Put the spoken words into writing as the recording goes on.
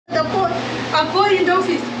I go in the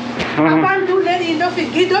office. I found two ladies in the office.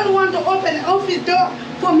 He don't want to open the office door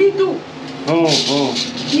for me too. Oh.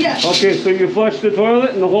 Yeah. Okay, so you flushed the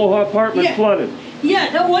toilet and the whole apartment flooded. Yeah,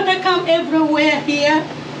 the water come everywhere here.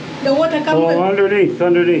 The water come. Oh, underneath.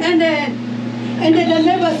 And then the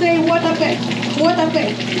neighbor say water pay.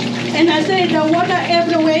 And I say the water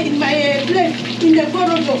everywhere in my place in the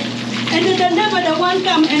corridor. And then the neighbor the one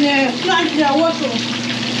come and flush the water.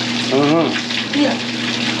 Yeah.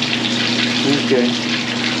 Okay.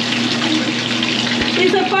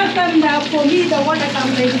 It's the first time now for me the water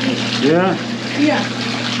comes like this. Yeah? Yeah.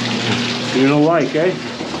 You don't like, eh?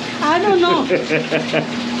 I don't know.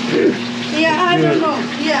 Yeah, I don't know.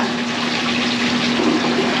 Yeah.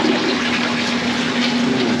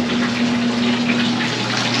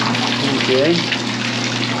 Okay.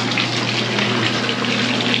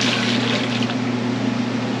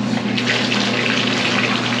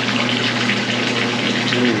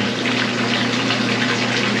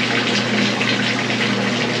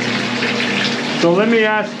 So let me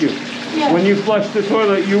ask you. Yeah. When you flushed the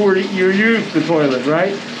toilet, you used the toilet,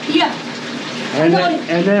 right? Yeah. And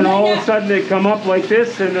then all of a sudden they come up like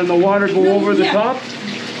this, and then the water go over the top?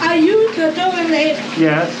 I use the toilet.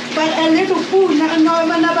 Yes. But a little pool,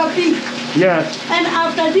 never big. Yes. And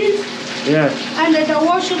after this, yes. And the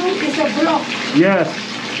washroom is a block. Yes.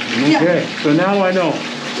 Okay. Yeah. So now I know.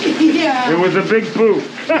 Yeah. It was a big poo.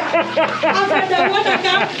 After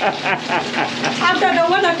the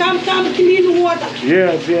water come clean water.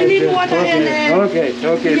 Yes, Clean water okay. and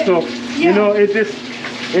Okay. Yeah. So you know it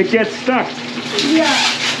gets stuck. Yeah.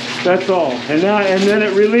 That's all. And then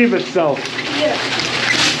it relieves itself. Yeah.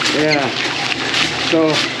 Yeah. So.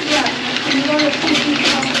 Yeah. I'm gonna put it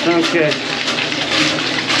down. Okay.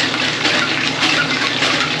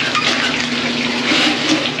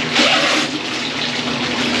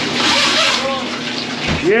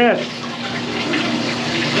 Yes.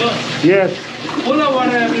 Yes. Full of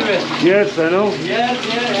water everywhere. Yes, I know. Yes,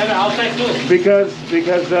 and outside too. Because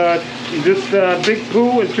just big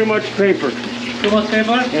poo and too much paper. Too much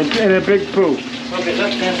paper? And a big poo. Okay,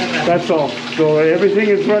 that's all. So everything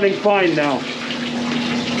is running fine now.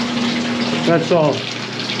 That's all.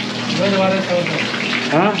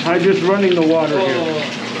 Huh? I'm just running the water here.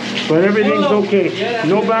 But everything's okay.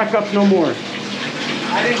 No backup no more.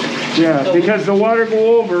 Yeah, because the water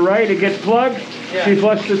go over, right? It gets plugged. Yeah. She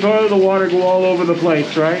flushed the toilet, the water go all over the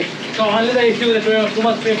place, right? So only the issue is too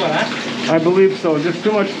much paper, huh? I believe so. Just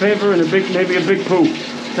too much paper and maybe a big poo.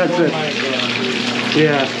 That's it. My God.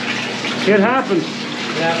 Yeah. It happens.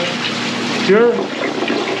 Yeah. Sure.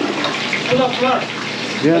 Full of flood.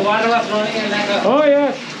 Yeah. The water was running in like a... Oh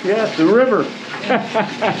yes, the river.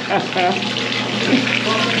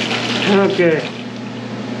 Okay.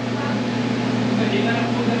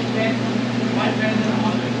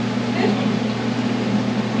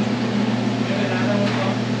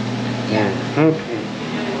 Okay.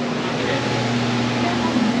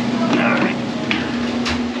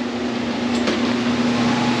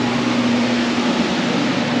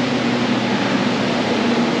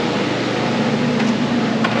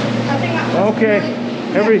 Okay.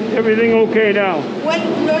 Everything okay now? When I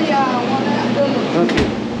don't know. Okay.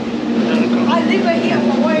 I live here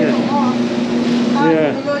for way too long.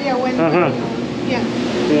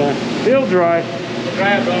 Yeah. It'll dry.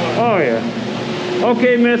 Dry up. Oh yeah.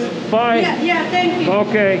 Okay, miss. Bye. Yeah, thank you.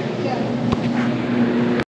 Okay. Yeah.